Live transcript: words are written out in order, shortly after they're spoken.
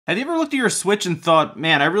Have you ever looked at your Switch and thought,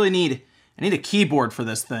 man, I need a keyboard for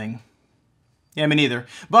this thing? Yeah, me neither.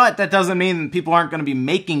 But that doesn't mean people aren't going to be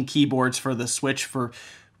making keyboards for the Switch for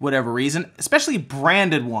whatever reason, especially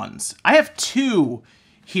branded ones. I have two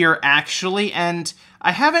here, actually, and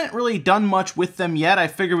I haven't really done much with them yet. I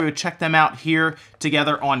figured we would check them out here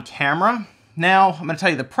together on camera. Now, I'm going to tell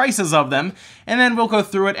you the prices of them, and then we'll go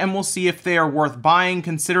through it and we'll see if they are worth buying,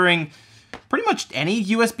 considering pretty much any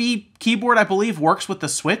USB keyboard, I believe, works with the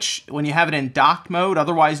Switch when you have it in dock mode.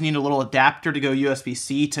 Otherwise, you need a little adapter to go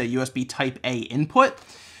USB-C to USB Type-A input.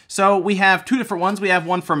 So we have two different ones. We have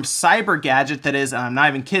one from Cyber Gadget that is, I'm not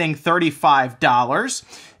even kidding, $35.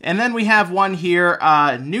 And then we have one here,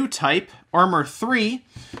 new type, Armor 3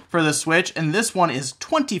 for the Switch, and this one is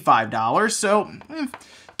 $25. So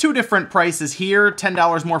two different prices here,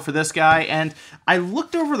 $10 more for this guy. And I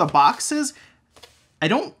looked over the boxes. I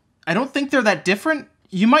don't think they're that different.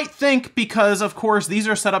 You might think, because of course these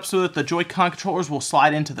are set up so that the Joy-Con controllers will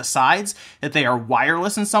slide into the sides, that they are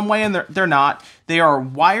wireless in some way, and they're not. They are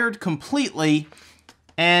wired completely,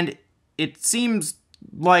 and it seems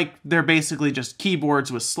like they're basically just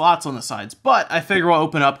keyboards with slots on the sides. But I figure we'll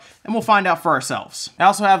open up and we'll find out for ourselves. I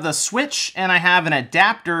also have the Switch, and I have an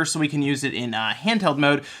adapter so we can use it in handheld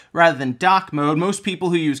mode rather than dock mode. Most people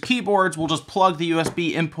who use keyboards will just plug the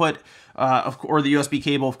USB input or the USB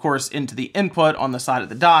cable, of course, into the input on the side of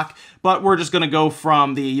the dock, but we're just going to go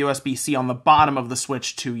from the USB-C on the bottom of the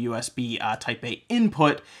Switch to USB Type-A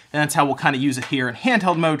input, and that's how we'll kind of use it here in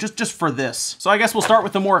handheld mode, just for this. So I guess we'll start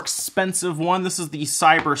with the more expensive one. This is the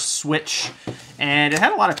Cyber Switch, and it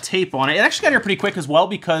had a lot of tape on it. It actually got here pretty quick as well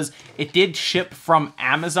because it did ship from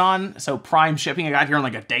Amazon, so Prime shipping. I got here in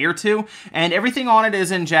like a day or two, and everything on it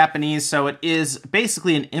is in Japanese, so it is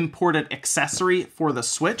basically an imported accessory for the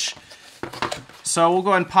Switch. So we'll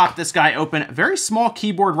go ahead and pop this guy open. Very small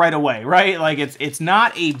keyboard right away, right? Like it's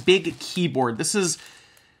not a big keyboard. There's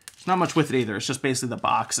not much with it either. It's just basically the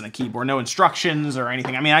box and a keyboard. No instructions or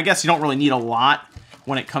anything. I mean, I guess you don't really need a lot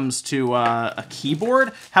when it comes to a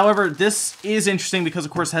keyboard. However, this is interesting because,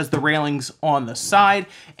 of course, it has the railings on the side.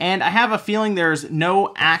 And I have a feeling there's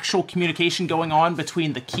no actual communication going on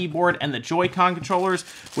between the keyboard and the Joy-Con controllers,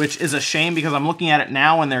 which is a shame because I'm looking at it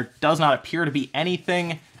now and there does not appear to be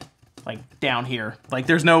anything like down here. Like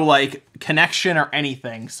there's no like connection or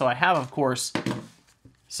anything. So I have, of course,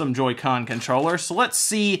 some Joy-Con controllers. So let's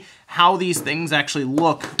see how these things actually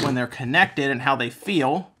look when they're connected and how they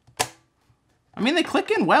feel. I mean, they click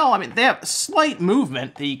in well. I mean, they have slight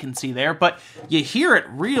movement that you can see there, but you hear it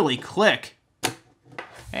really click.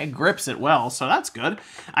 It grips it well, so that's good.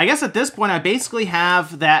 I guess at this point I basically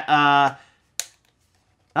have that,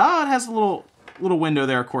 it has a little window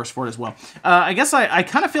there, of course, for it as well. I guess I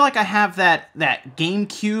kind of feel like I have that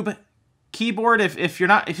GameCube keyboard. If you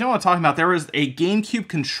know what I'm talking about, there was a GameCube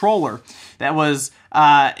controller that was,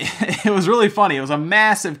 it was really funny. It was a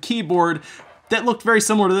massive keyboard that looked very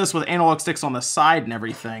similar to this with analog sticks on the side and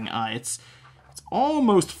everything. It's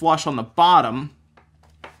almost flush on the bottom.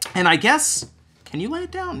 And I guess, can you lay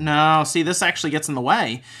it down? No, see, this actually gets in the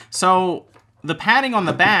way. So the padding on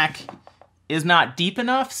the back is not deep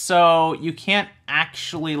enough, so you can't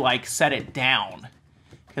actually like set it down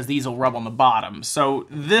because these will rub on the bottom. So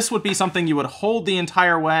this would be something you would hold the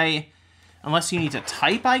entire way unless you need to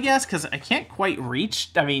type, I guess, because I can't quite reach.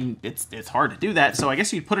 I mean, it's hard to do that. So I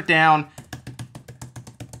guess you'd put it down,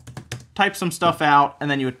 type some stuff out,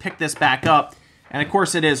 and then you would pick this back up. And of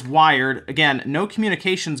course it is wired. Again, no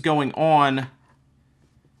communications going on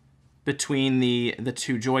between the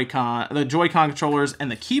two Joy-Con controllers and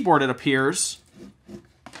the keyboard, it appears.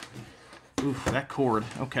 Oof, that cord.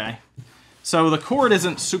 Okay. So the cord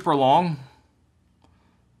isn't super long.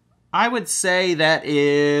 I would say that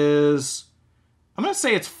is, I'm going to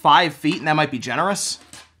say it's 5 feet, and that might be generous.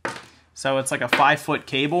 So it's like a 5-foot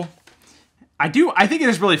cable. I think it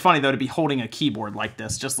is really funny though to be holding a keyboard like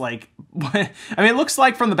this, just like, I mean, it looks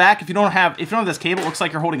like from the back, if you don't have this cable, it looks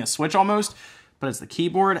like you're holding a Switch almost. But it's the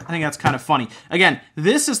keyboard. I think that's kind of funny. Again,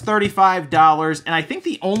 this is $35, and I think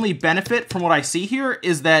the only benefit from what I see here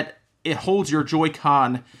is that it holds your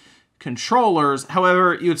Joy-Con controllers.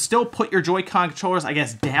 However, you would still put your Joy-Con controllers, I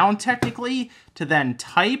guess, down technically to then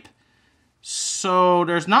type. So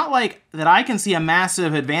there's not like that I can see a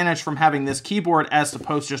massive advantage from having this keyboard as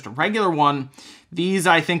opposed to just a regular one. These,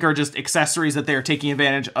 I think, are just accessories that they're taking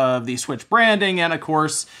advantage of the Switch branding and, of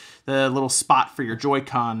course, the little spot for your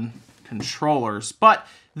Joy-Con controllers. But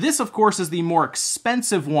this, of course, is the more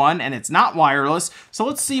expensive one, and it's not wireless. So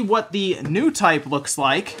let's see what the new type looks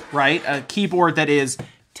like, right? A keyboard that is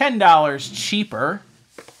 $10 cheaper.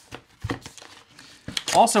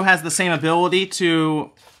 Also has the same ability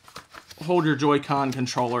to hold your Joy-Con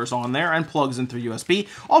controllers on there and plugs in through USB.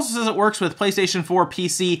 Also says it works with PlayStation 4,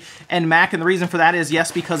 PC, and Mac, and the reason for that is,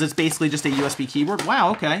 yes, because it's basically just a USB keyboard.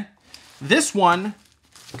 Wow, okay. This one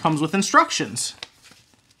comes with instructions,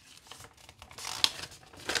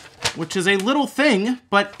 which is a little thing,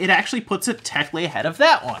 but it actually puts it technically ahead of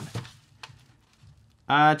that one.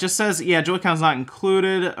 It just says, yeah, Joy-Con's not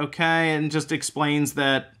included, okay, and just explains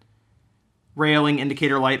that railing,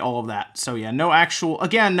 indicator light, all of that. So yeah, no actual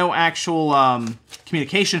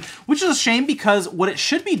communication, which is a shame because what it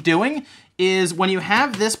should be doing is when you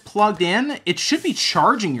have this plugged in, it should be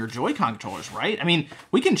charging your Joy-Con controllers, right? I mean,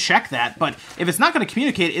 we can check that, but if it's not going to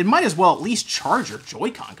communicate, it might as well at least charge your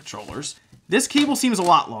Joy-Con controllers. This cable seems a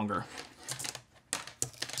lot longer.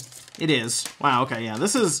 It is. Wow, okay, yeah,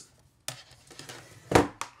 this is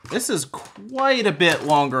quite a bit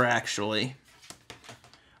longer, actually.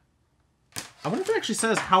 I wonder if it actually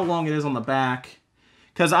says how long it is on the back.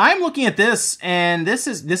 Because I'm looking at this, and this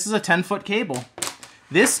is a 10-foot cable.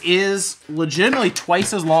 This is legitimately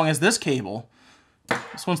twice as long as this cable.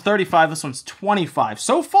 This one's 35, this one's 25.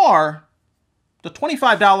 So far, the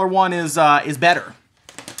 $25 one is better.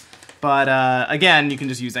 But again, you can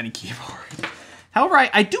just use any keyboard. However,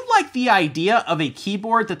 I do like the idea of a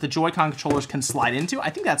keyboard that the Joy-Con controllers can slide into. I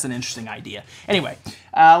think that's an interesting idea. Anyway,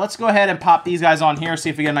 let's go ahead and pop these guys on here, see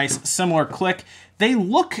if we get a nice similar click. They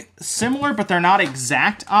look similar, but they're not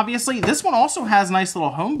exact, obviously. This one also has a nice little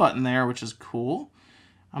home button there, which is cool.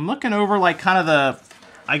 I'm looking over like kind of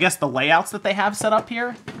I guess the layouts that they have set up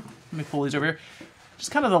here. Let me pull these over here.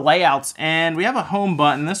 Just kind of the layouts, and we have a home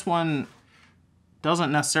button. This one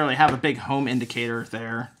doesn't necessarily have a big home indicator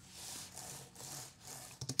there.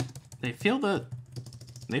 They feel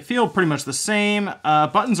pretty much the same.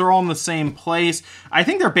 Buttons are all in the same place. I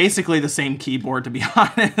think they're basically the same keyboard, to be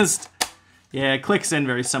honest. Yeah, it clicks in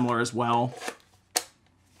very similar as well.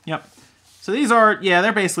 Yep. So these are, yeah,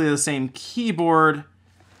 they're basically the same keyboard.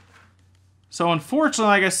 So unfortunately,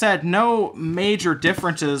 like I said, no major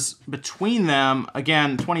differences between them.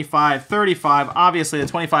 Again, 25, 35. Obviously,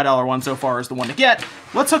 the $25 one so far is the one to get.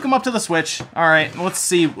 Let's hook them up to the Switch. All right, let's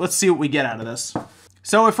see what we get out of this.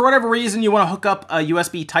 So if for whatever reason you want to hook up a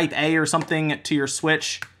USB Type A or something to your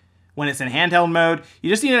Switch when it's in handheld mode, you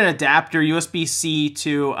just need an adapter, USB-C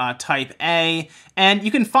to Type A. And you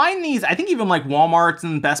can find these, I think even like Walmarts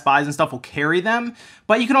and Best Buys and stuff will carry them,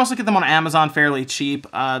 but you can also get them on Amazon fairly cheap.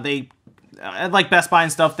 Like Best Buy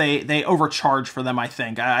and stuff, they overcharge for them, I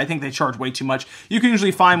think. I think they charge way too much. You can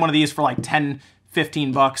usually find one of these for like 10,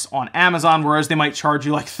 15 bucks on Amazon, whereas they might charge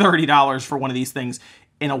you like $30 for one of these things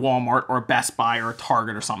in a Walmart or a Best Buy or a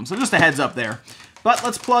Target or something. So just a heads up there. But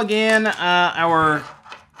let's plug in our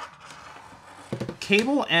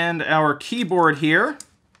cable and our keyboard here.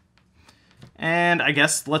 And I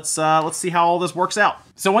guess let's see how all this works out.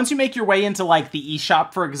 So once you make your way into like the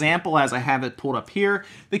eShop, for example, as I have it pulled up here,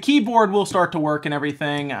 the keyboard will start to work and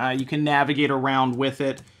everything. You can navigate around with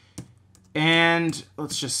it. And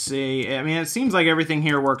let's just see. I mean, it seems like everything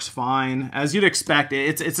here works fine. As you'd expect,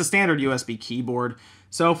 it's a standard USB keyboard.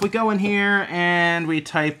 So if we go in here and we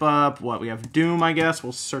type up, what, we have Doom, I guess.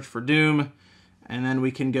 We'll search for Doom. And then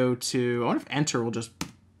we can go to, I wonder if Enter will just,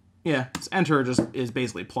 yeah, Enter just is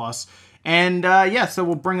basically plus. And yeah, so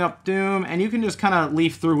we'll bring up Doom, and you can just kind of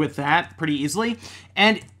leaf through with that pretty easily.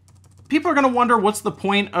 And people are going to wonder what's the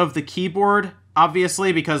point of the keyboard,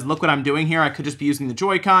 obviously, because look what I'm doing here. I could just be using the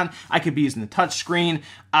Joy-Con. I could be using the touchscreen.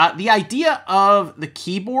 The idea of the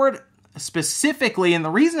keyboard specifically, and the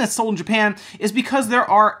reason it's sold in Japan, is because there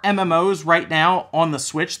are MMOs right now on the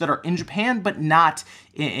Switch that are in Japan, but not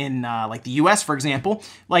in like the US, for example.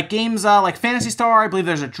 Like games like Phantasy Star, I believe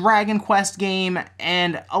there's a Dragon Quest game,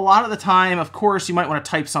 and a lot of the time, of course, you might want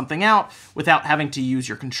to type something out without having to use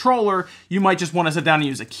your controller. You might just want to sit down and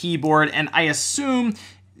use a keyboard, and I assume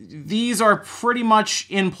these are pretty much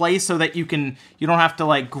in place so that you don't have to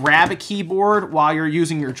like grab a keyboard while you're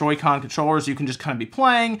using your Joy-Con controllers. You can just kind of be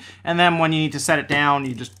playing, and then when you need to set it down,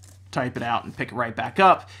 you just type it out and pick it right back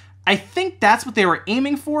up. I think that's what they were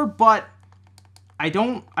aiming for, but I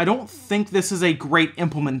don't think this is a great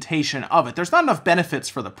implementation of it. There's not enough benefits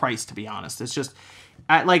for the price, to be honest. It's just,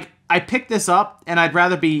 I picked this up, and I'd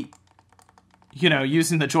rather be,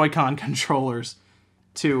 using the Joy-Con controllers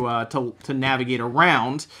to navigate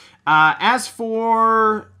around. As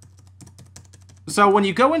for, so when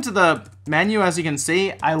you go into the menu, as you can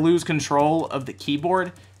see, I lose control of the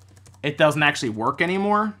keyboard. It doesn't actually work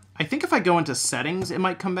anymore. I think if I go into settings, it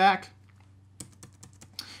might come back.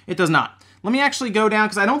 It does not. Let me actually go down,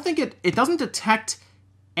 because I don't think it doesn't detect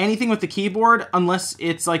anything with the keyboard, unless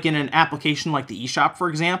it's like in an application like the eShop, for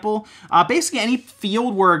example. Basically, any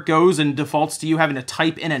field where it goes and defaults to you having to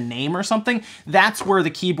type in a name or something, that's where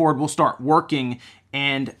the keyboard will start working.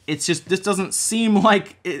 And it's just, this doesn't seem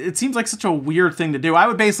like, it seems like such a weird thing to do. I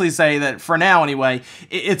would basically say that for now anyway,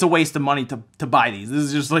 it's a waste of money to buy these. This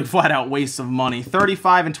is just like flat out waste of money.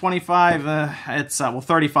 35 and 25, well,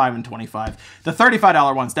 35 and 25. The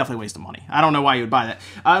 $35 one's definitely a waste of money. I don't know why you would buy that.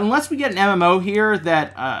 Unless we get an MMO here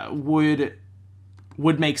that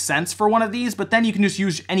would make sense for one of these, but then you can just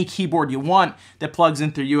use any keyboard you want that plugs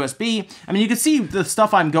in through USB. I mean, you can see the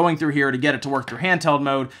stuff I'm going through here to get it to work through handheld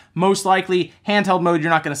mode. Most likely, handheld mode, you're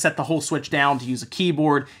not going to set the whole switch down to use a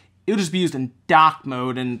keyboard. It'll just be used in dock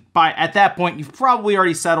mode, and at that point, you've probably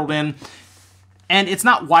already settled in, and it's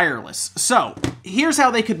not wireless. So, here's how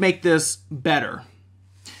they could make this better.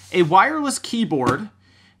 A wireless keyboard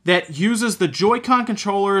that uses the Joycon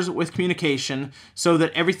controllers with communication so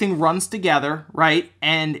that everything runs together, right?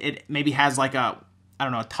 And it maybe has like a, I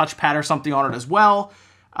don't know, a touchpad or something on it as well.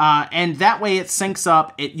 And that way it syncs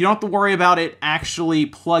up. You don't have to worry about it actually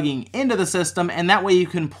plugging into the system, and that way you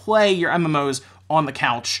can play your MMOs on the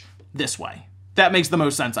couch this way. That makes the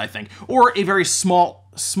most sense, I think. Or a very small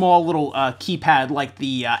little keypad like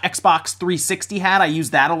the Xbox 360 had. I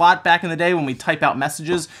used that a lot back in the day when we type out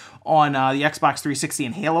messages on the Xbox 360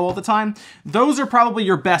 and Halo all the time. Those are probably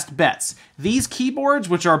your best bets. These keyboards,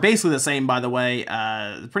 which are basically the same, by the way,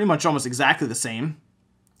 pretty much almost exactly the same,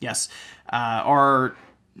 yes, are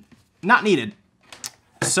not needed.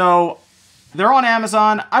 So they're on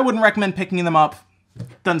Amazon. I wouldn't recommend picking them up.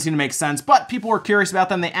 Doesn't seem to make sense, but people were curious about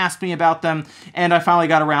them. They asked me about them, and I finally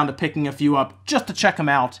got around to picking a few up just to check them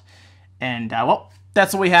out. And, well,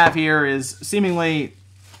 that's what we have here, is seemingly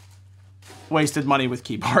wasted money with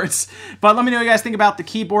keyboards. But let me know what you guys think about the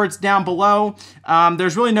keyboards down below.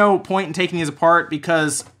 There's really no point in taking these apart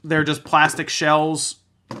because they're just plastic shells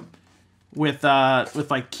with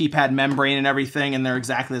like keypad membrane and everything, and they're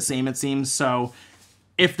exactly the same, it seems. So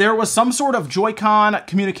if there was some sort of Joy-Con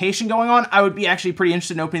communication going on, I would be actually pretty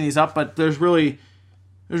interested in opening these up, but there's really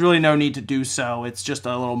no need to do so. It's just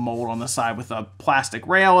a little mold on the side with a plastic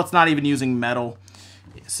rail. It's not even using metal.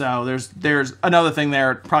 So there's another thing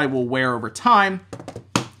there. It probably will wear over time.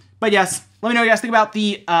 But yes, let me know what you guys think about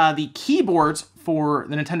the keyboards for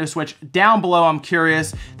the Nintendo Switch down below. I'm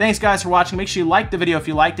curious. Thanks guys for watching. Make sure you like the video if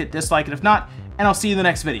you liked it, dislike it if not, and I'll see you in the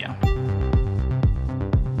next video.